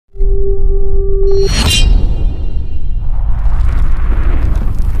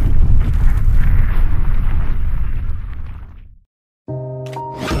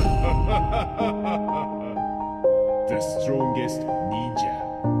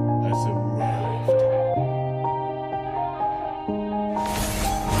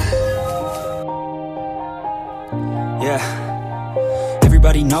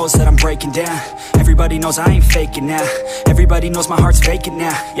knows that I'm breaking down. Everybody knows I ain't faking now. Everybody knows my heart's vacant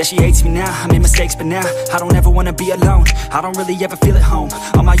now. Yeah, she hates me now, I made mistakes but now I don't ever wanna be alone. I don't really ever feel at home.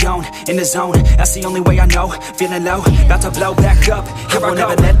 On my own, in the zone, that's the only way I know. Feeling low, about to blow back up. Here I won't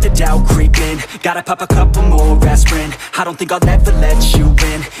ever let the doubt creep in. Gotta pop a couple more aspirin. I don't think I'll ever let you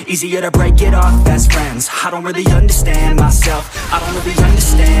in. Easier to break it off best friends. I don't really understand myself. I don't really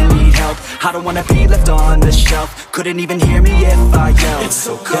understand, need help. I don't wanna be left on the shelf. Couldn't even hear me if I yelled. It's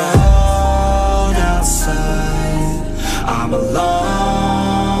so cold outside, I'm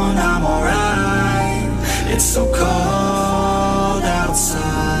alone, I'm alright. It's so cold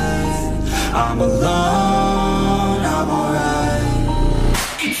outside, I'm alone, I'm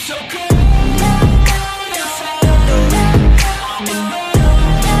alright. It's so cold.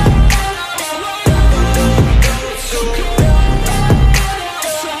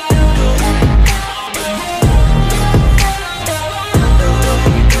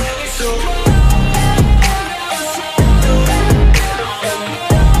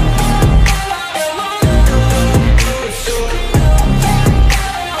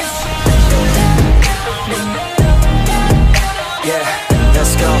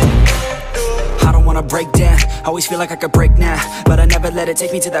 Break down, always feel like I could break now, but I never let it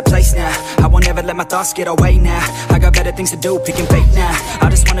take me to that place now. I won't ever let my thoughts get away now. I got better things to do, picking fate now. I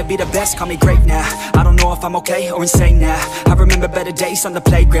just wanna be the best, call me great now. I don't know if I'm okay or insane now. I remember better days on the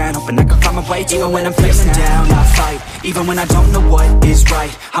playground, hoping I can find my way. Even when I'm feeling down, I fight. Even when I don't know what is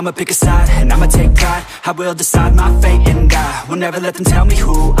right, I'ma pick a side and I'ma take pride. I will decide my fate and I will never let them tell me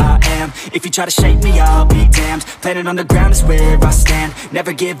who I am. If you try to shake me, I'll be damned. Planet on the ground is where I stand.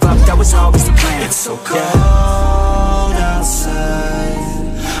 Never give up, that was always the plan. It's so cold outside,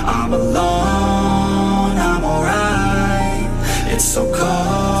 I'm alone, I'm alright. It's so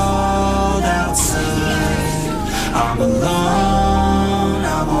cold outside, I'm alone,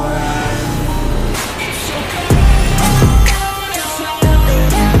 I'm alright.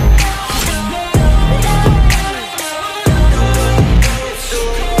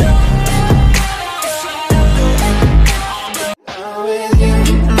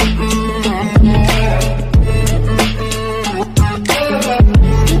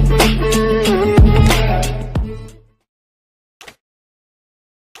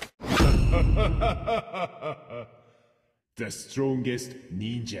 The strongest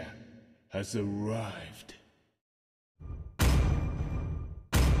ninja has arrived.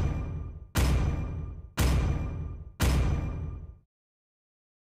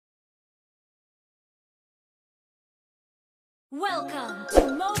 Welcome to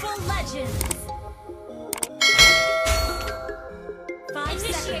Mobile Legends! 5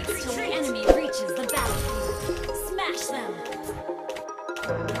 seconds till the enemy reaches the battlefield. Smash them!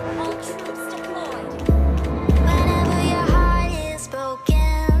 All troops deployed. Whenever your heart is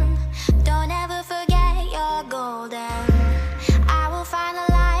broken, don't ever forget you're golden. I will find the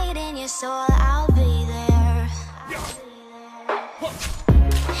light in your soul, I'll be there.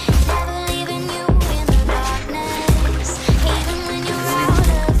 Never leaving you in the darkness, even when you're out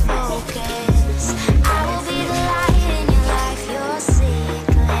of focus. I will be the light in your life, you'll see it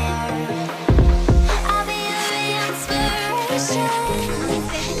clear. I'll be your inspiration,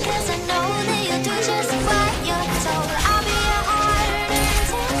 'cause I know that you'll do just what you're told. I'll be your heart and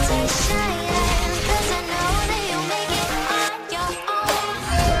temptation, 'cause I know that you'll make it on your own.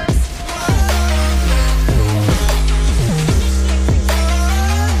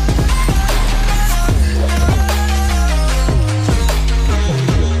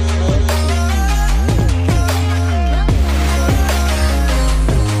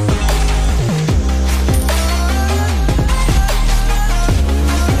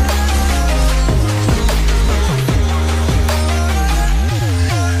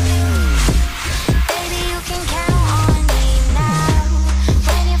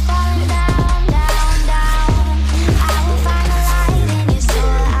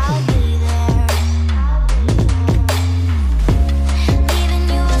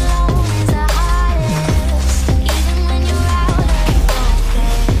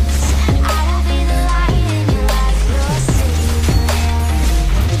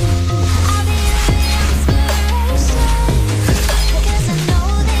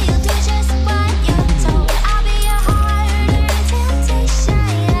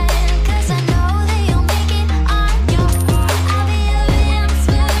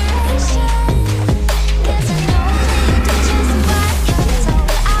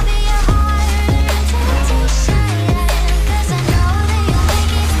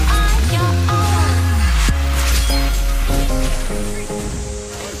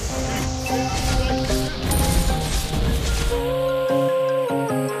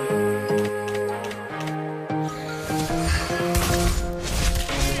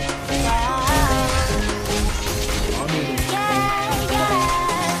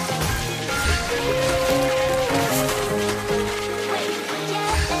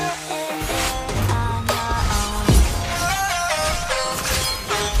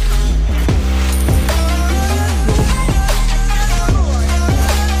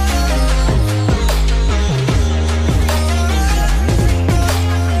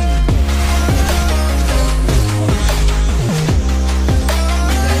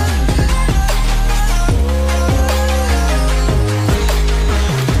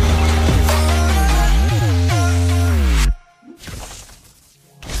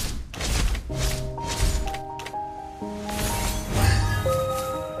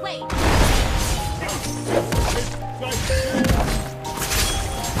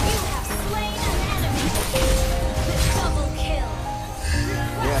 slain an enemy. Double kill.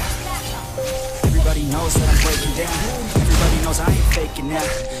 Yeah. Everybody knows that I'm breaking down. Everybody knows I ain't faking now.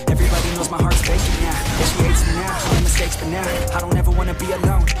 Everybody knows my heart's faking now. Yeah, she hates me now, all the mistakes, but now I don't ever wanna be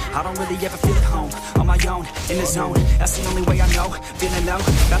alone. I don't really ever feel at home, on my own, in the zone. That's the only way I know, feeling low,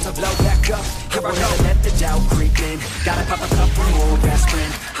 about to blow back up. Here I never let the doubt creep in. Gotta pop a couple more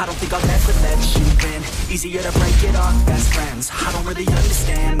aspirin. I don't think I'll ever let you win. Easier to break it off best friends. I don't really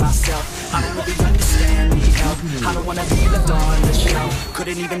understand myself. I don't really understand, need help. I don't wanna be left on the shelf.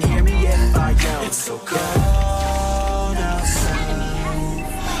 Couldn't even hear me if I yelled. It's so cold outside.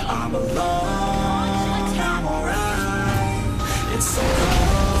 I'm alone, I'm alright. It's so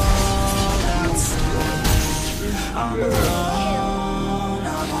cold outside. I'm alone,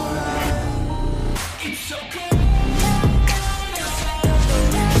 I'm alright. It's so cold.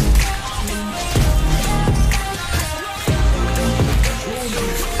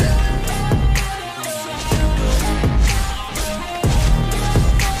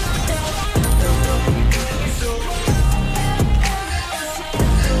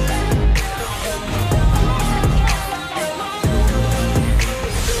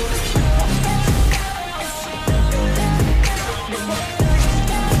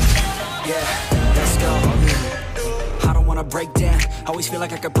 Break down, always feel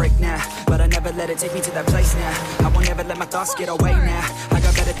like I could break now, but I never let it take me to that place now. I won't ever let my thoughts get away now. I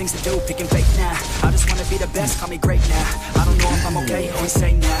got better things to do, picking fake now. I just wanna be the best, call me great now. I don't know if I'm okay or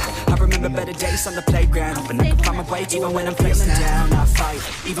insane now. I remember better days on the playground, hoping I can find my way even when I'm feeling down. I fight,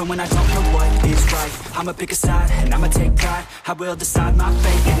 even when I don't know what is right. I'ma pick a side, and I'ma take pride. I will decide my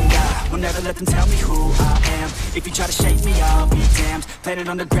fate, and I will never let them tell me who I am. If you try to shake me, I'll be damned. Planet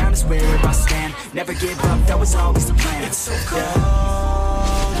on the ground is where I stand. Never give up, that was always the plan. It's so cold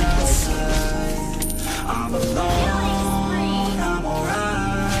outside. I'm alone, I'm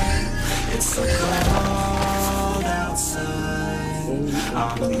alright. It's so cold outside.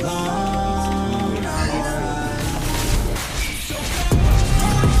 I'm alone, I'm alright.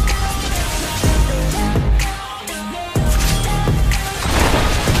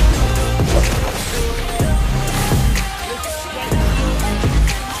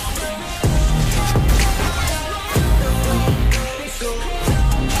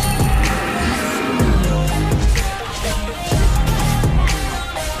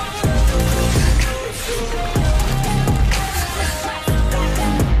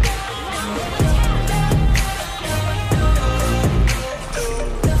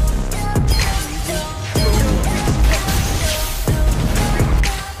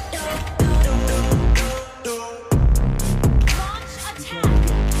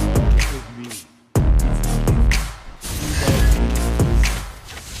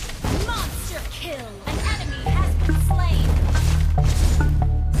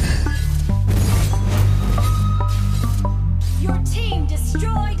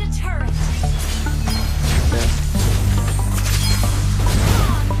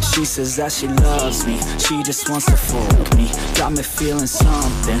 She says that she loves me, she just wants to fuck me. Got me feeling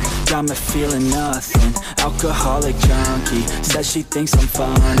something, got me feeling nothing. Alcoholic junkie, says she thinks I'm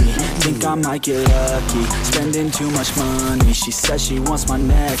funny. Think I might get lucky, spending too much money. She says she wants my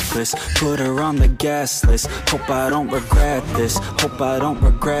necklace, put her on the guest list. Hope I don't regret this, hope I don't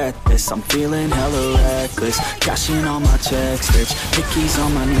regret this. I'm feeling hella reckless, cashing all my checks rich. Hickeys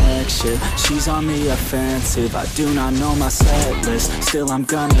on my neck shit, she's on the offensive. I do not know my set list, still I'm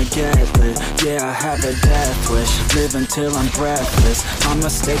gonna get lit. Yeah, I have a death wish, live until I'm breathless. My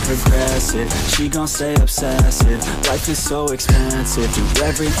mistake regressive, she gon' stay obsessive. Life is so expensive, do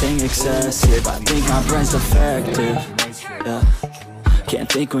everything excessive. I think my brain's defective, yeah. Can't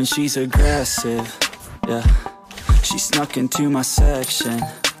think when she's aggressive, yeah. She snuck into my section,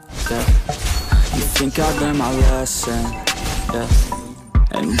 yeah. You think I learned my lesson, yeah.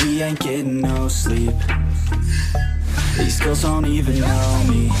 And we ain't getting no sleep. These girls don't even know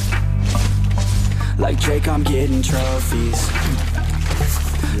me. Like Drake, I'm getting trophies.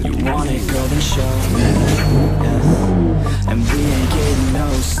 You want it, girl, then show me, yeah. And we ain't getting no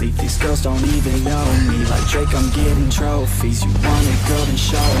sleep. These girls don't even know me. Like Drake, I'm getting trophies. You want it, girl, then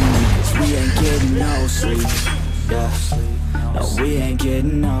show me. Cause we ain't getting no sleep, yeah. No, we ain't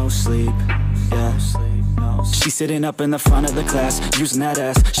getting no sleep, yeah. She's sitting up in the front of the class, using that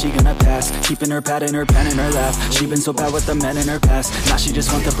ass, she gonna pass. Keeping her pad and her pen in her lap. She been so bad with the men in her past. Now she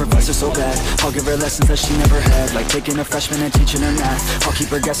just want the professor so bad. I'll give her lessons that she never had, like taking a freshman and teaching her math. I'll keep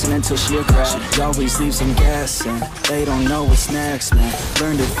her guessing until she a grad. She always leaves them guessing, they don't know what's next, man.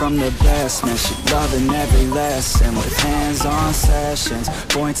 Learned it from the best, man. She loving every lesson, with hands-on sessions,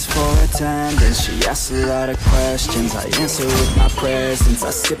 points for attendance. She asks a lot of questions, I answer with my presence. I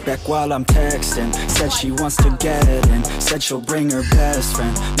sit back while I'm texting, said she wants to get in, said she'll bring her best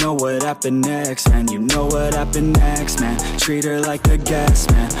friend. Know what happened next, man, you know what happened next, man. Treat her like a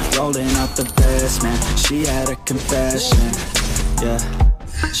guest, man, rolling out the best, man. She had a confession, yeah.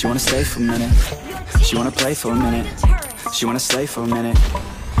 She wanna stay for a minute, she wanna play for a minute, she wanna slay for a minute,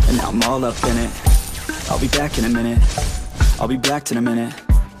 and now I'm all up in it. I'll be back in a minute, I'll be blacked in a minute,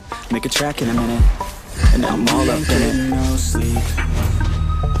 make a track in a minute, and now I'm all up in it. No sleep,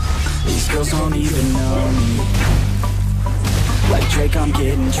 these girls don't even know me. Like Drake, I'm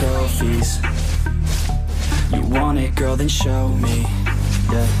getting trophies. You want it, girl, then show me,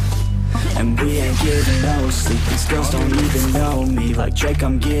 yeah. And we ain't getting no sleep, these girls don't even know me. Like Drake,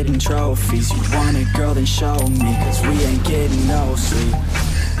 I'm getting trophies. You want it, girl, then show me, cause we ain't getting no sleep,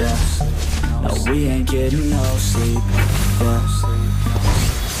 yeah. No, we ain't getting no sleep, yeah.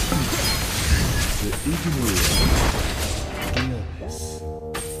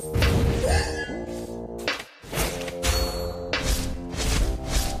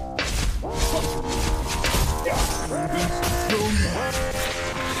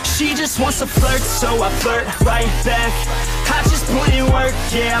 She just wants to flirt, so I flirt right back. I just put in work,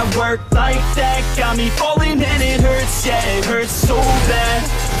 yeah, I work like that. Got me falling and it hurts, yeah, it hurts so bad.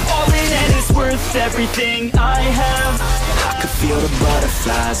 All in and it's worth everything I have. I could feel the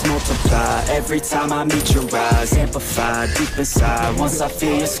butterflies multiply every time I meet your eyes. Amplify deep inside once I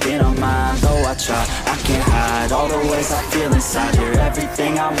feel your skin on mine. Though I try, I can't hide all the ways I feel inside. You're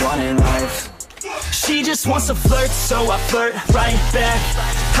everything I want in life. She just wants to flirt, so I flirt right back.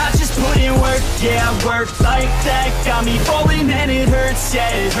 I just put in work, yeah, I work like that. Got me falling and it hurts, yeah,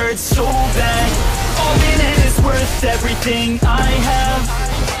 it hurts so bad. All in and it's worth everything I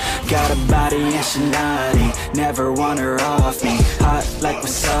have. Got a body and she naughty, never want her off me. Hot like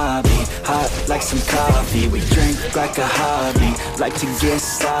wasabi, hot like some coffee. We drink like a hobby, like to get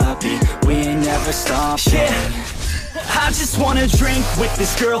sloppy. We ain't never stopping. Yeah. I just wanna drink with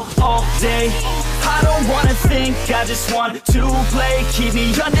this girl all day. I don't wanna think, I just want to play. Keep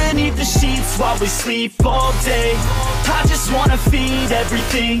me underneath the sheets while we sleep all day. I just wanna feed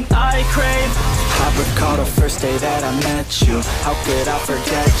everything I crave. I recall the first day that I met you. How could I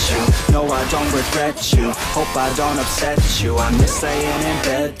forget you? No, I don't regret you. Hope I don't upset you. I miss laying in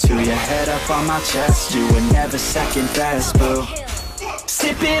bed too. Your head up on my chest, you were never second best, boo.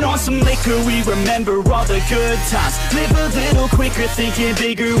 Sipping on some liquor, we remember all the good times. Live a little quicker, thinking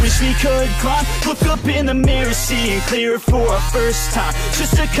bigger, wish we could climb. Look up in the mirror, seeing clearer for our first time.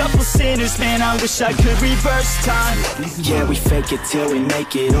 Just a couple sinners, man, I wish I could reverse time. Yeah, we fake it till we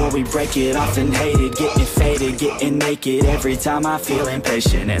make it, or we break it off and hate it. Getting faded, getting naked, every time I feel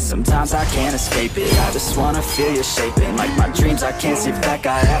impatient. And sometimes I can't escape it, I just wanna feel you shaping. Like my dreams, I can't sit back,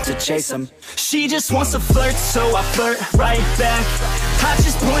 I have to chase them. She just wants to flirt, so I flirt right back. I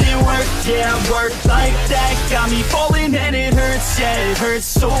just put in work, yeah, I work like that. Got me falling and it hurts, yeah, it hurts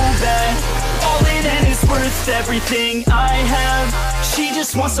so bad. All in and it's worth everything I have. She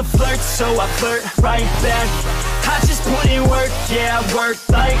just wants to flirt, so I flirt right back. I just put in work, yeah, I work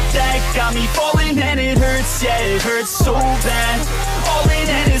like that. Got me falling and it hurts, yeah, it hurts so bad. All in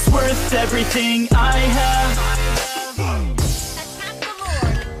and it's worth everything I have.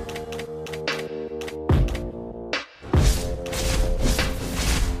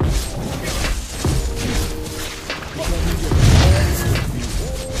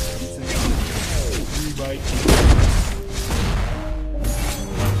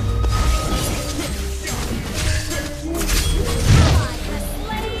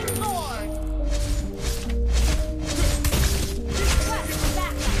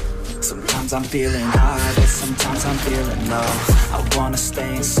 Sometimes I'm feeling high, but sometimes I'm feeling low. I wanna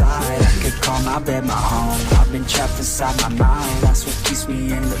stay inside, I could call my bed my home. I've been trapped inside my mind, that's what keeps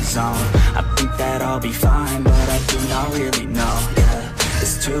me in the zone. I think that I'll be fine, but I do not really know, yeah.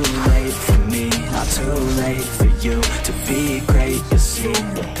 It's too late for me, not too late for you. To be great, you see,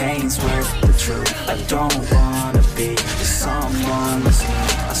 the pain's worth the truth. I don't wanna be just someone listening.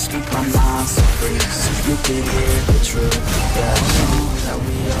 I speak my mind so free, so you can hear the truth. Yeah, I know that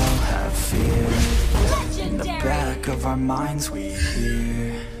we all have fear. In the back of our minds we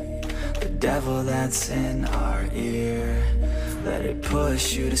hear the devil that's in our ear. let it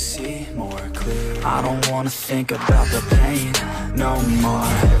push you to see more clear. I don't wanna think about the pain no more.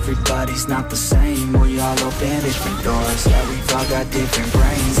 Everybody's not the same, we all open different doors. Yeah, we've all got different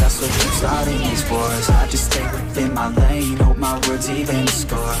brains, that's what keeps starting these wars. I just stay within my lane, hope my words even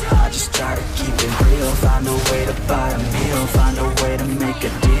score. I just try to keep it real, find a way to buy a meal, find a way to make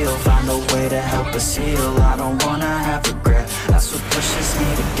a deal, find a way to help us heal. I don't wanna have regret, that's what pushes me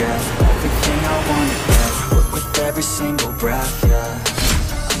to get everything I wanna get, work with every single breath, yeah.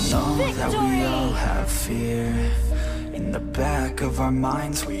 I know that we all have fear, in the back of our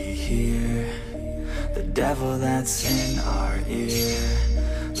minds we hear the devil that's in our ear.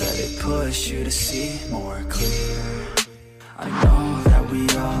 Let it push you to see more clear. I know that we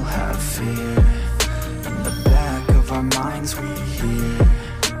all have fear, in the back of our minds we hear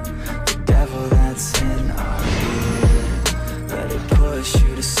the devil that's in our ear. Let it push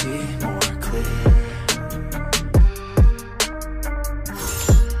you to see